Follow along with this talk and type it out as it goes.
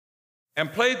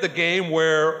and played the game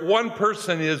where one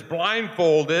person is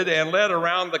blindfolded and led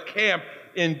around the camp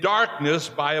in darkness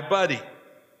by a buddy.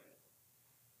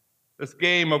 This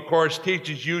game, of course,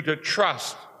 teaches you to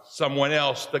trust someone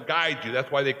else to guide you.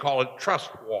 That's why they call it Trust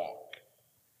Walk.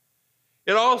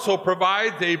 It also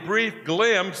provides a brief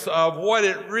glimpse of what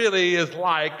it really is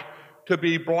like to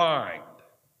be blind.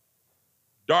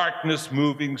 Darkness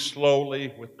moving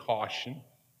slowly with caution.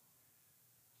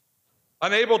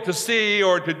 Unable to see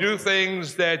or to do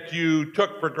things that you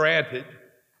took for granted.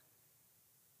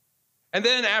 And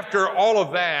then after all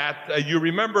of that, you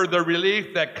remember the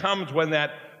relief that comes when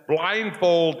that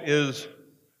blindfold is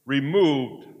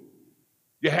removed.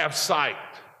 You have sight.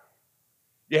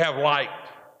 You have light.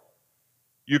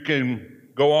 You can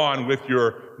go on with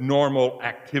your normal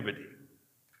activity.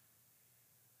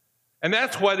 And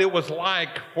that's what it was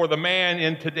like for the man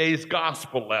in today's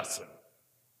gospel lesson.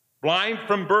 Blind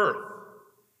from birth.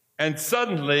 And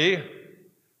suddenly,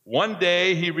 one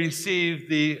day he received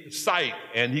the sight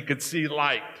and he could see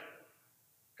light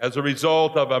as a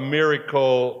result of a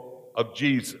miracle of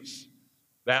Jesus,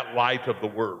 that light of the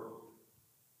world.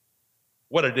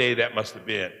 What a day that must have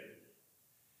been.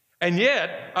 And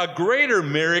yet, a greater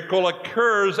miracle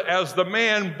occurs as the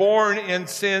man born in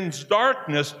sin's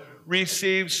darkness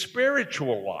receives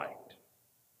spiritual light.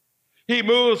 He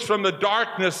moves from the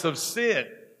darkness of sin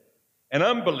and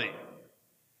unbelief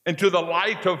into the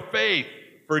light of faith,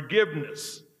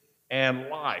 forgiveness, and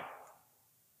life.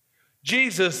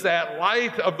 Jesus, that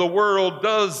light of the world,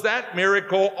 does that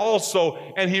miracle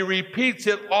also, and he repeats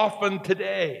it often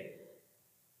today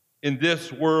in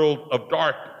this world of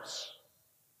darkness.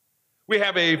 We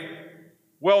have a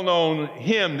well-known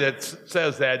hymn that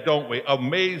says that, don't we?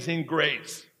 Amazing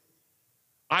Grace.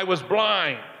 I was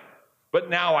blind, but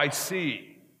now I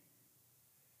see.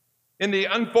 In the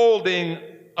unfolding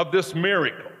of this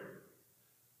miracle,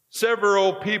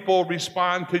 several people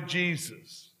respond to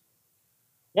Jesus.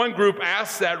 One group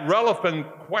asks that relevant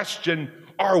question,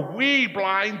 are we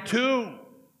blind too?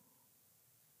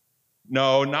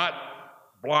 No, not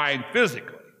blind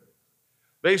physically.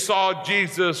 They saw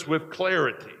Jesus with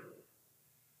clarity,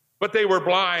 but they were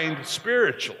blind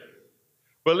spiritually,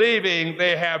 believing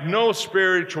they have no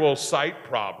spiritual sight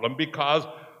problem because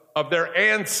of their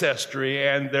ancestry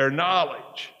and their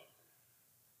knowledge.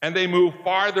 And they move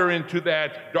farther into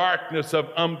that darkness of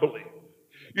unbelief.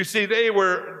 You see, they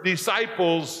were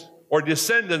disciples, or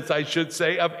descendants, I should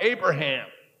say, of Abraham.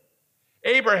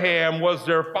 Abraham was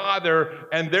their father,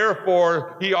 and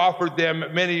therefore he offered them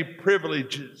many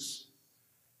privileges.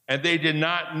 And they did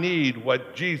not need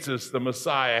what Jesus, the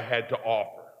Messiah, had to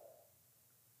offer.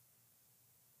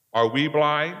 Are we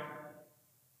blind?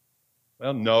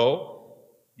 Well, no,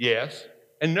 yes,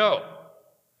 and no.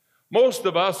 Most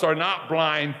of us are not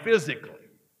blind physically.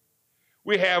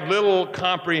 We have little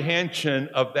comprehension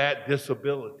of that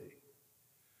disability.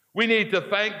 We need to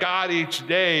thank God each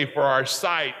day for our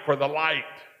sight, for the light,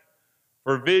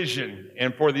 for vision,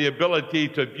 and for the ability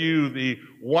to view the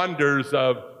wonders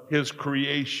of his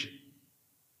creation.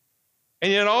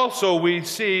 And yet also we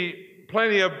see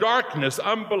plenty of darkness,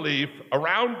 unbelief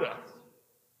around us.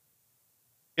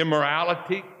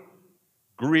 Immorality,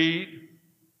 greed,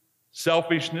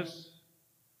 selfishness,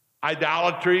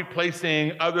 idolatry,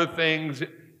 placing other things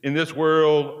in this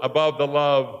world above the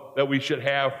love that we should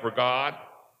have for God,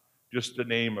 just to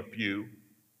name a few.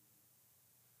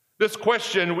 This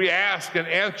question we ask and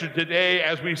answer today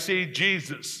as we see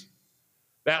Jesus,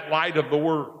 that light of the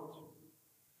world.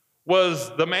 Was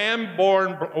a man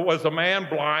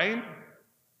blind?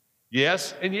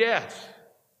 Yes and yes.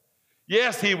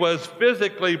 Yes, he was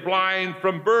physically blind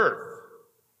from birth.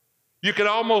 You can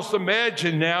almost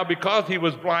imagine now, because he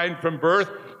was blind from birth,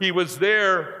 he was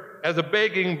there as a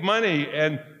begging money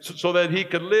and so that he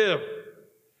could live.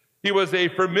 He was a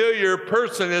familiar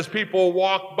person as people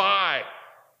walked by.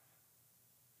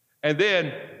 And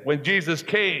then when Jesus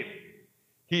came,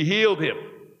 he healed him.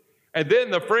 And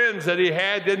then the friends that he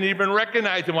had didn't even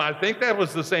recognize him. I think that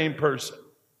was the same person.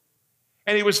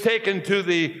 And he was taken to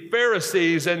the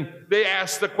Pharisees, and they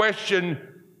asked that question,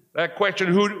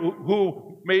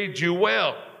 who made you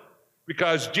well?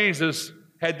 Because Jesus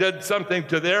had done something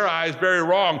to their eyes very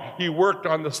wrong. He worked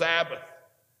on the Sabbath.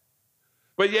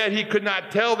 But yet he could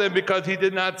not tell them because he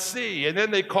did not see. And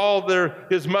then they called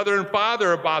his mother and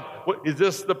father about, is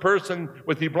this the person,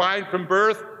 was he blind from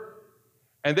birth?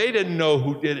 And they didn't know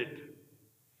who did it.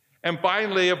 And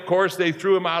finally, of course, they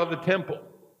threw him out of the temple.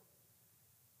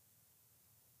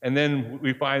 And then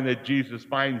we find that Jesus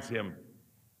finds him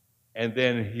and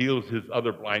then heals his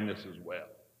other blindness as well.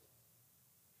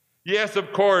 Yes,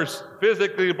 of course,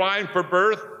 physically blind from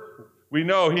birth, We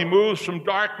know he moves from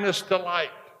darkness to light.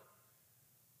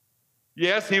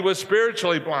 Yes, he was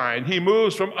spiritually blind. He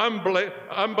moves from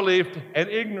unbelief and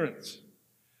ignorance.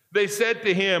 They said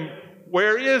to him,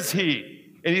 "Where is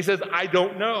he?" And he says, "I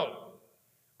don't know."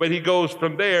 But he goes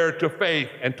from there to faith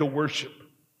and to worship.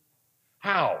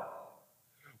 How?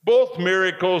 Both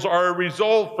miracles are a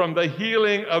result from the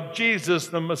healing of Jesus,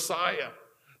 the Messiah,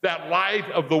 that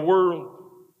light of the world.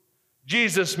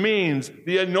 Jesus means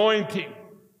the anointing,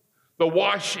 the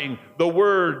washing, the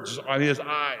words on his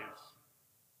eyes.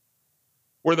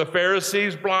 Were the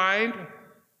Pharisees blind?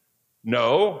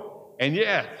 No, and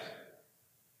yes.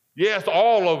 Yes,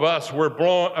 all of us were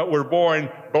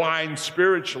born blind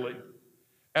spiritually,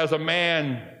 as a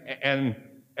man and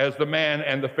as the man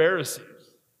and the Pharisees.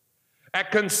 At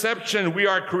conception, we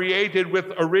are created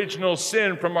with original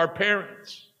sin from our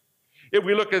parents. If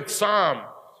we look at Psalms,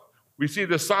 we see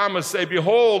the psalmist say,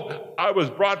 "Behold, I was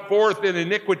brought forth in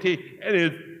iniquity,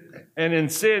 and in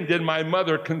sin did my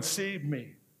mother conceive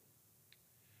me."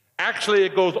 Actually,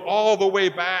 it goes all the way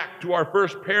back to our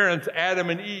first parents, Adam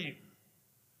and Eve,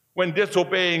 when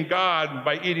disobeying God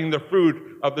by eating the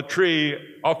fruit of the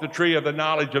tree, off the tree of the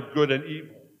knowledge of good and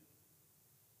evil.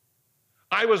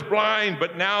 I was blind,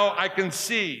 but now I can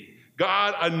see.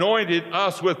 God anointed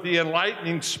us with the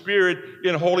enlightening Spirit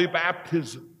in holy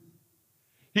baptism.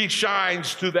 He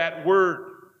shines through that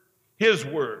word, his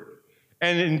word.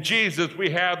 And in Jesus,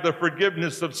 we have the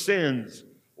forgiveness of sins,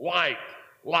 light,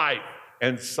 life,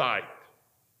 and sight.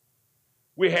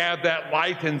 We have that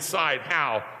light and sight.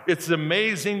 How? It's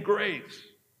amazing grace.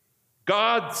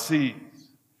 God sees.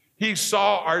 He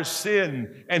saw our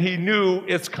sin, and he knew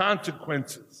its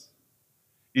consequences.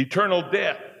 Eternal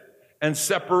death and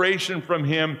separation from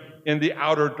him in the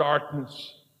outer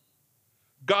darkness.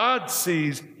 God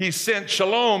sees. He sent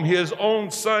Shalom, his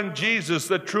own son Jesus,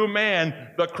 the true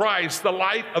man, the Christ, the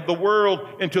light of the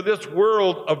world, into this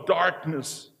world of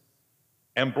darkness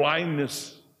and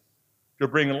blindness to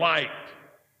bring light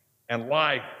and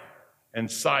life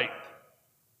and sight.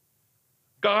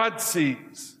 God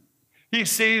sees. He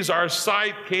sees our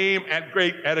sight came at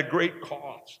a great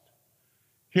cost.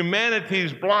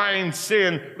 Humanity's blind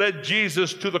sin led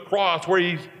Jesus to the cross, where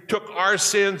he took our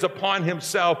sins upon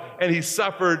himself and he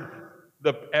suffered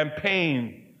and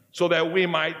pain so that we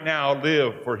might now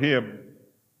live for him.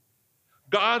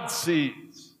 God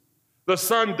sees. The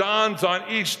sun dawns on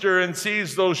Easter and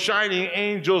sees those shining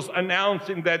angels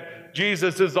announcing that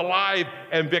Jesus is alive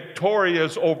and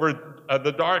victorious over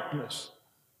the darkness.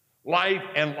 Light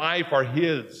and life are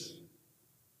his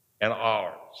and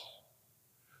ours.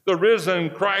 The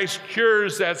risen Christ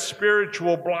cures that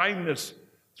spiritual blindness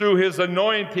through his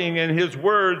anointing and his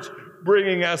words,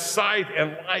 bringing us sight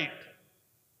and light.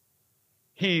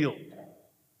 Healed.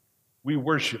 We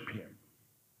worship him.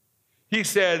 He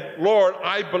said, "Lord,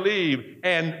 I believe,"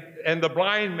 and the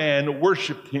blind man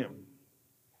worshiped him.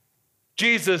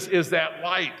 Jesus is that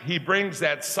light. He brings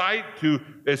that sight to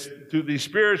the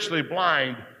spiritually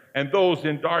blind and those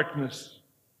in darkness.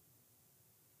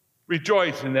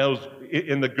 Rejoice in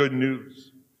the good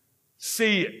news.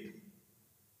 See it.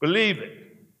 Believe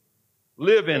it.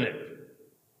 Live in it.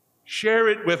 Share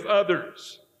it with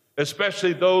others,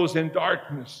 especially those in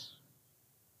darkness.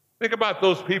 Think about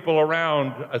those people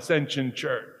around Ascension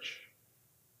Church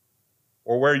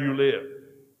or where you live.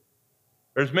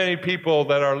 There's many people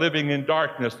that are living in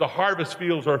darkness. The harvest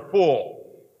fields are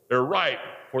full. They're ripe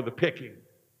for the picking.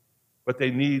 But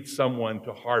they need someone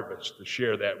to harvest, to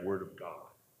share that word of God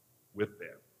with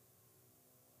them.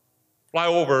 Fly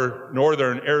over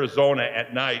northern Arizona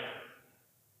at night,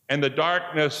 and the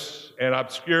darkness and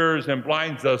obscures and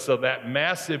blinds us of that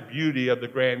massive beauty of the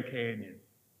Grand Canyon.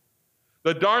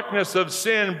 The darkness of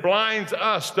sin blinds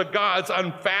us to God's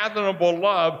unfathomable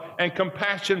love and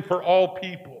compassion for all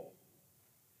people.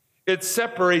 It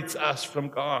separates us from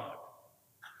God.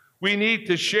 We need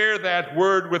to share that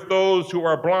word with those who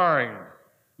are blind,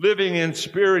 living in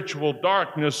spiritual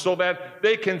darkness, so that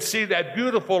they can see that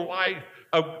beautiful light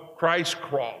of Christ's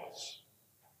cross.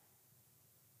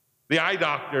 The eye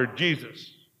doctor,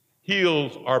 Jesus,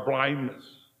 heals our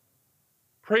blindness.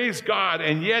 Praise God,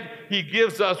 and yet he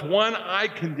gives us one eye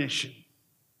condition.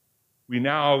 We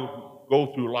now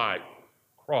go through life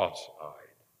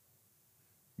cross-eyed,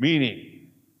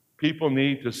 meaning people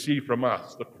need to see from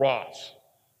us the cross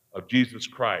of Jesus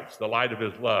Christ, the light of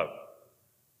his love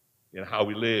in how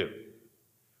we live.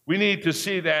 We need to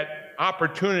see that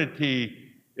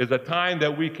opportunity is a time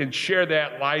that we can share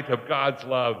that light of God's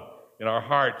love in our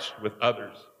hearts with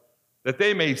others, that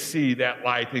they may see that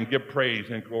light and give praise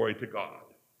and glory to God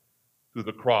through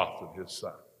the cross of his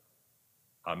Son.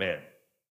 Amen.